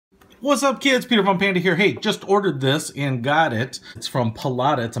What's up, kids? Peter from Panda here. Hey, just ordered this and got it. It's from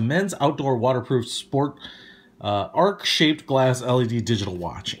PALADA. It's a men's outdoor waterproof sport arc-shaped glass LED digital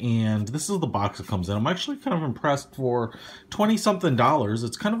watch. And this is the box it comes in. I'm actually kind of impressed for $20-something.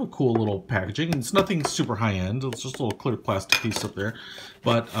 It's kind of a cool little packaging. It's nothing super high-end. It's just a little clear plastic piece up there.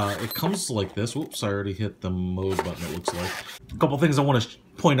 But it comes like this. Whoops, I already hit the mode button, it looks like. A couple things I want to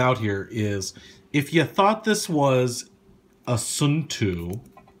point out here is, if you thought this was a Suntu,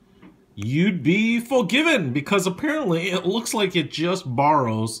 you'd be forgiven, because apparently it looks like it just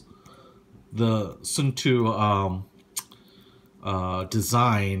borrows the Suntu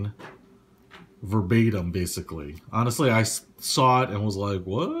design verbatim, basically. Honestly, I saw it and was like,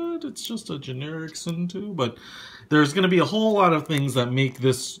 what? It's just a generic Suntu? But there's going to be a whole lot of things that make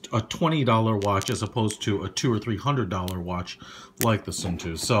this a $20 watch as opposed to a $200 or $300 watch like the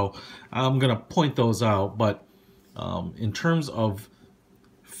Suntu. So I'm going to point those out. But in terms of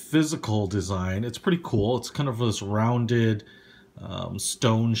physical design, it's pretty cool. It's kind of this rounded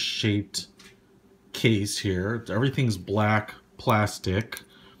stone-shaped case here. Everything's black plastic.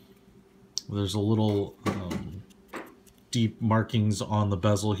 There's a little deep markings on the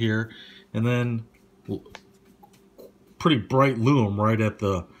bezel here, and then pretty bright lume right at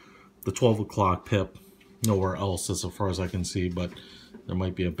the 12 o'clock pip. Nowhere else as far as I can see, but there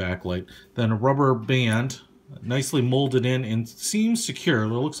might be a backlight. Then a rubber band, nicely molded in and seems secure. It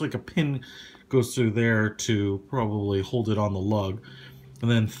looks like a pin goes through there to probably hold it on the lug. And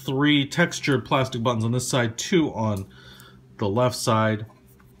then 3 textured plastic buttons on this side, 2 on the left side.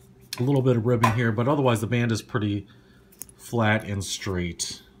 A little bit of ribbon here, but otherwise the band is pretty flat and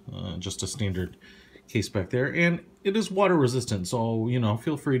straight. Just a standard case back there. And it is water resistant, so you know,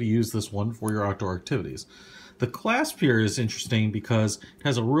 feel free to use this one for your outdoor activities. The clasp here is interesting because it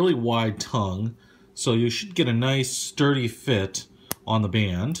has a really wide tongue, so you should get a nice sturdy fit on the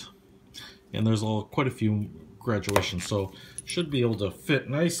band. And there's quite a few graduations, so should be able to fit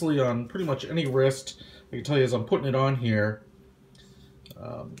nicely on pretty much any wrist. I can tell you, as I'm putting it on here,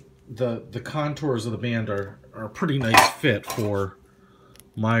 the contours of the band are a pretty nice fit for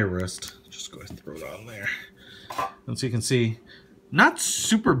my wrist. Just go ahead and throw it on there. And so you can see, not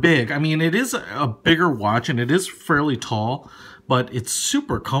super big. I mean, it is a bigger watch and it is fairly tall, but it's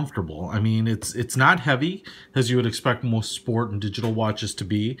super comfortable. I mean, it's not heavy as you would expect most sport and digital watches to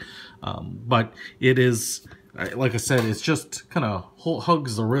be, but it is, like I said, it's just kind of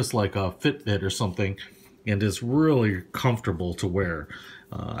hugs the wrist like a Fitbit or something, and is really comfortable to wear.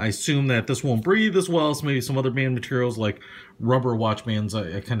 I assume that this won't breathe as well as maybe some other band materials like rubber watch bands.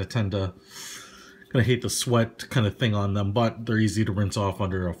 I kind of tend to hate the sweat kind of thing on them, but they're easy to rinse off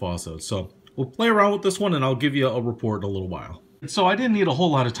under a faucet. So we'll play around with this one and I'll give you a report in a little while. So I didn't need a whole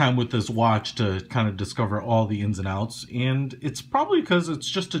lot of time with this watch to kind of discover all the ins and outs, and it's probably because it's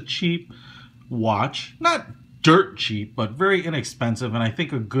just a cheap watch. Not dirt cheap, but very inexpensive, and I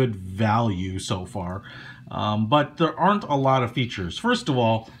think a good value so far. But there aren't a lot of features. First of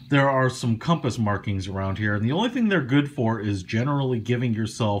all, there are some compass markings around here, and the only thing they're good for is generally giving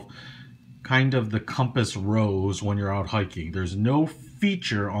yourself kind of the compass rose when you're out hiking. There's no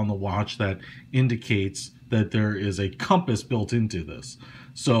feature on the watch that indicates that there is a compass built into this.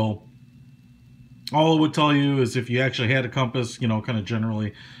 So all it would tell you is if you actually had a compass, you know, kind of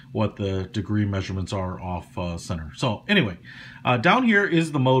generally what the degree measurements are off center. So anyway, down here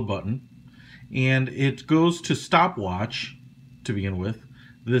is the mode button, and it goes to stopwatch to begin with.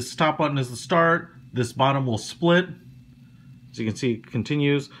 This stop button is the start. This bottom will split. As you can see, it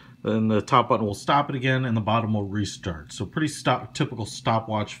continues. Then the top button will stop it again, and the bottom will restart. So pretty typical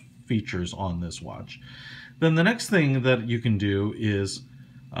stopwatch features on this watch. Then the next thing that you can do is,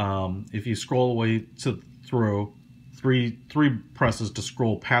 if you scroll away through three presses to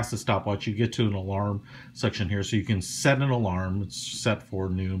scroll past the stopwatch, you get to an alarm section here. So you can set an alarm. It's set for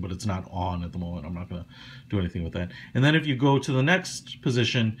noon, but it's not on at the moment. I'm not going to do anything with that. And then if you go to the next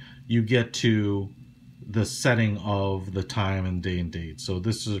position, you get to the setting of the time and day and date. So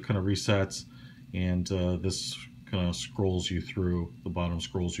this is kind of resets, and this kind of scrolls you through, the bottom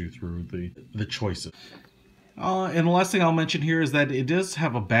scrolls you through the choices. And the last thing I'll mention here is that it does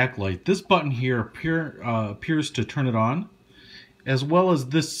have a backlight. This button here appears to turn it on, as well as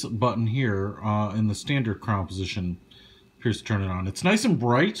this button here in the standard crown position appears to turn it on. It's nice and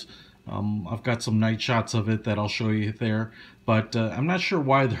bright. I've got some night shots of it that I'll show you there, but I'm not sure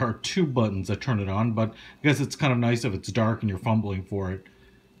why there are 2 buttons that turn it on, but I guess it's kind of nice if it's dark and you're fumbling for it.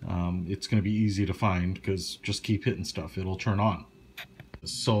 It's going to be easy to find, because just keep hitting stuff, it'll turn on.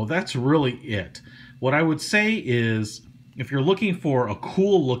 So that's really it. What I would say is, if you're looking for a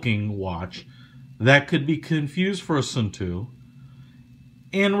cool looking watch that could be confused for a Suntu,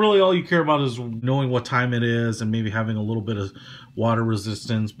 And really all you care about is knowing what time it is and maybe having a little bit of water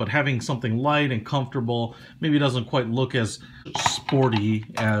resistance, but having something light and comfortable. Maybe it doesn't quite look as sporty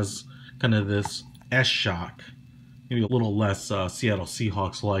as kind of this S-Shock. Maybe a little less Seattle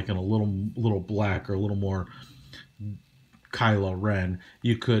Seahawks-like and a little black or a little more Kylo Ren.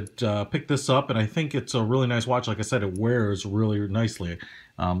 You could pick this up, and I think it's a really nice watch. Like I said, it wears really nicely.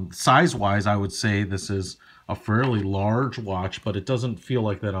 Size-wise, I would say this is a fairly large watch, but it doesn't feel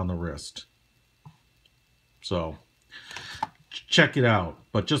like that on the wrist. So check it out,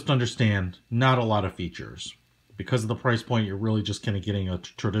 but just understand, not a lot of features. Because of the price point, you're really just kind of getting a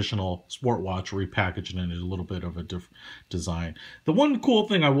traditional sport watch repackaged in a little bit of a different design. The one cool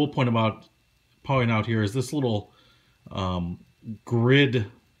thing I will point out here is this little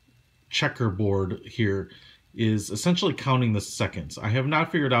grid checkerboard here is essentially counting the seconds. I have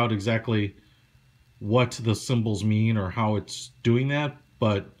not figured out exactly what the symbols mean or how it's doing that,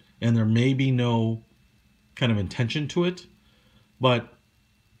 and there may be no kind of intention to it, but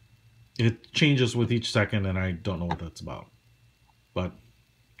it changes with each second, and I don't know what that's about. But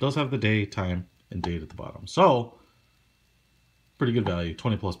it does have the day, time, and date at the bottom. So, pretty good value,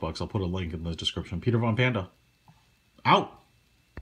 20+ bucks. I'll put a link in the description. Peter Von Panda, out.